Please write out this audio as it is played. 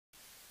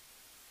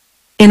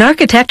In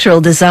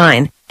architectural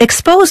design,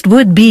 exposed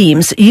wood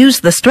beams use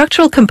the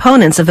structural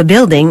components of a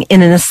building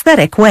in an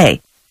aesthetic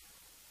way.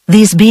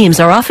 These beams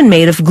are often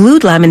made of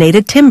glued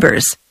laminated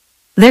timbers.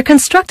 They're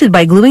constructed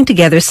by gluing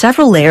together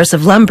several layers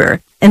of lumber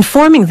and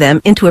forming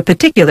them into a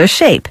particular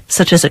shape,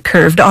 such as a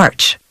curved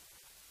arch.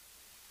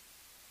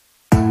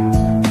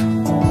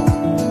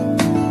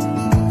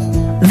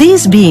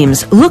 These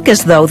beams look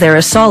as though they're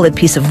a solid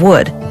piece of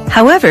wood.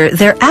 However,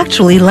 they're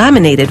actually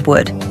laminated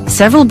wood,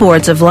 several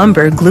boards of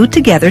lumber glued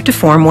together to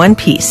form one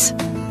piece.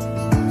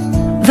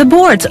 The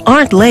boards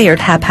aren't layered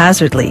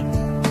haphazardly.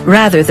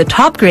 Rather, the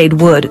top-grade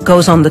wood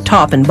goes on the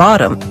top and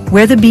bottom,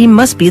 where the beam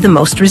must be the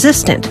most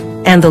resistant,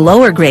 and the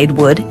lower-grade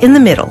wood in the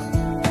middle.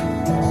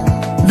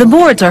 The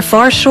boards are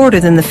far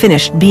shorter than the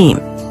finished beam.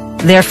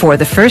 Therefore,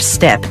 the first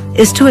step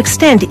is to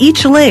extend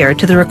each layer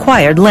to the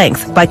required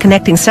length by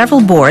connecting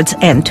several boards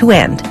end to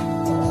end.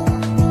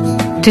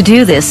 To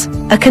do this,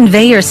 a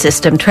conveyor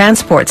system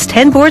transports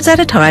 10 boards at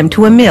a time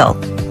to a mill.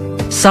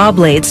 Saw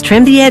blades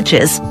trim the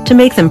edges to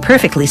make them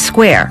perfectly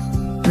square.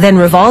 Then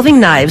revolving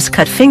knives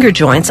cut finger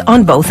joints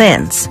on both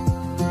ends.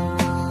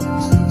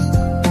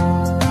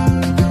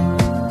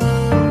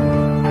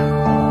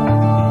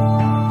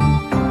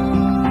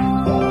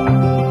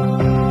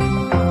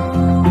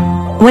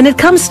 When it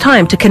comes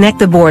time to connect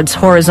the boards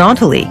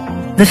horizontally,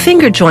 the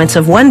finger joints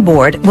of one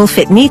board will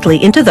fit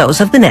neatly into those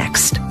of the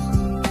next.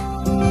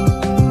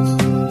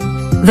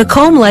 The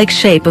comb-like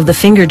shape of the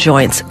finger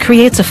joints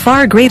creates a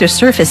far greater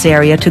surface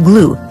area to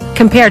glue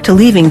compared to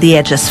leaving the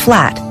edges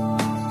flat.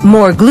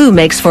 More glue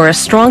makes for a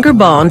stronger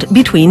bond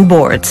between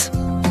boards.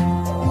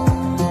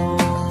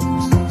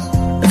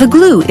 The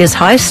glue is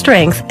high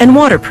strength and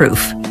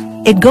waterproof.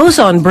 It goes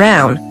on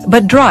brown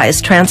but dries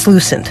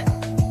translucent.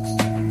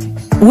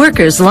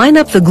 Workers line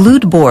up the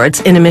glued boards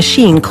in a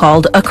machine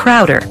called a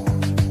crowder.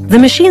 The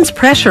machine's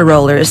pressure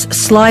rollers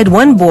slide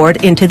one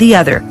board into the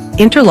other,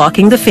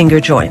 interlocking the finger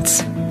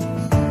joints.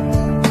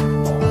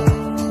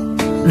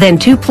 Then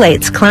two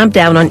plates clamp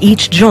down on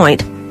each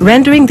joint,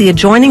 rendering the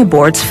adjoining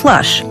boards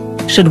flush,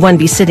 should one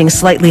be sitting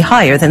slightly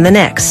higher than the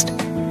next.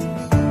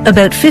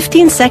 About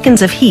 15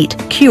 seconds of heat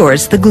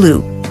cures the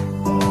glue.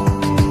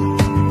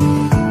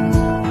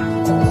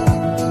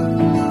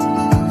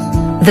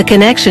 The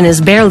connection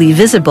is barely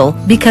visible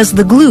because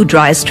the glue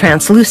dries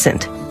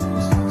translucent.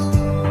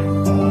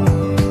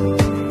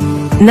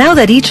 Now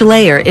that each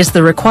layer is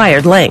the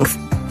required length,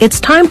 it's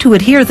time to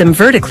adhere them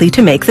vertically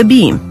to make the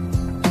beam.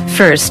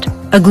 First,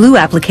 a glue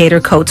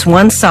applicator coats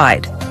one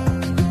side.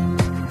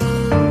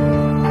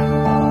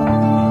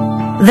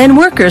 Then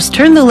workers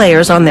turn the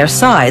layers on their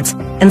sides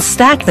and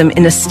stack them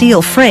in a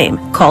steel frame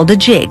called a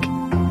jig.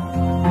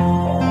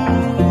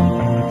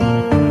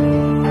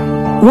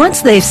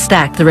 Once they've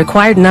stacked the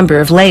required number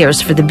of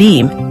layers for the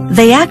beam,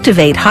 they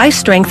activate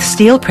high-strength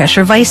steel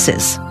pressure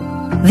vices.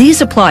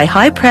 These apply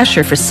high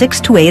pressure for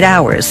 6 to 8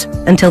 hours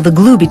until the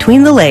glue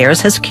between the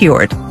layers has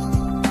cured.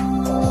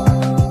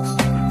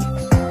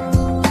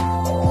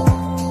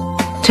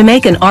 To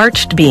make an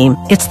arched beam,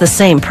 it's the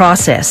same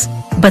process,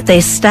 but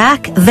they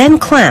stack, then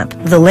clamp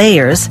the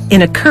layers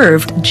in a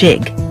curved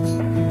jig.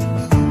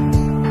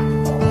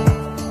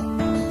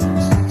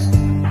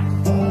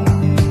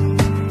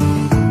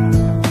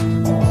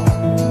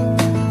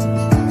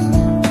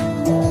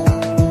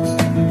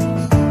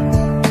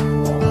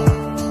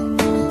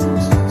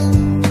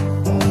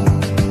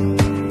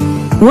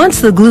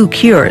 Once the glue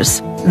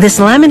cures, this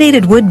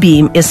laminated wood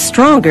beam is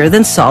stronger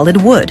than solid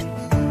wood.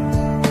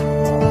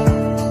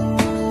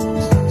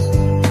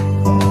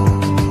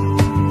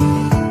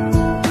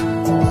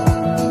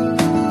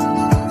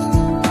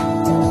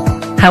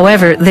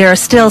 However, there are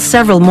still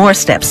several more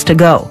steps to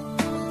go.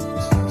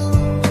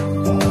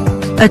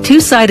 A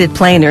two-sided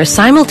planer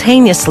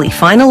simultaneously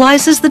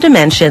finalizes the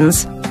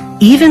dimensions,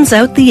 evens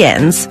out the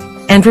ends,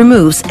 and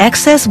removes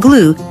excess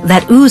glue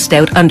that oozed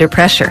out under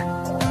pressure.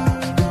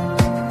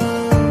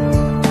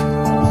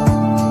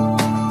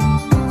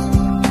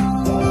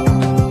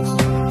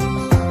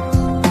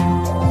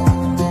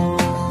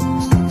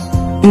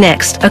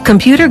 Next, a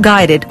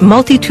computer-guided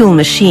multi-tool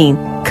machine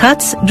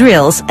cuts,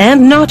 drills,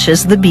 and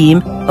notches the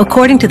beam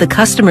according to the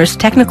customer's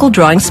technical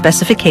drawing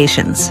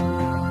specifications.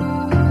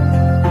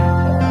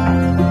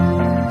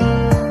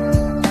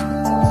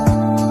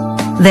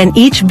 Then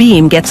each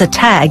beam gets a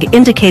tag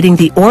indicating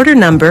the order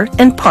number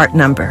and part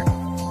number.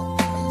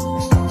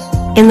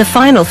 In the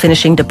final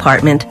finishing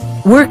department,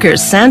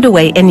 workers sand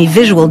away any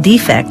visual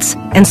defects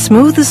and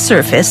smooth the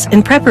surface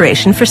in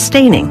preparation for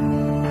staining.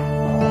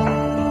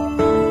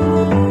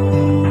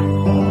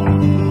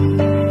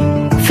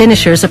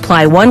 Finishers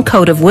apply one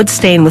coat of wood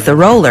stain with a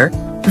roller,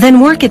 then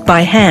work it by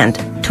hand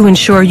to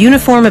ensure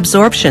uniform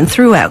absorption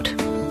throughout.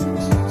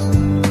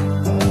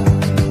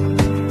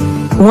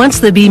 Once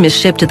the beam is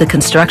shipped to the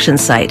construction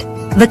site,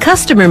 the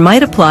customer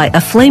might apply a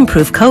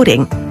flame-proof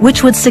coating,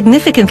 which would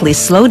significantly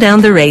slow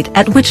down the rate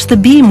at which the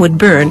beam would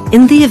burn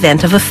in the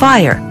event of a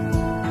fire.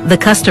 The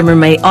customer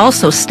may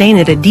also stain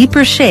it a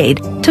deeper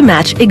shade to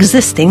match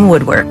existing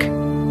woodwork.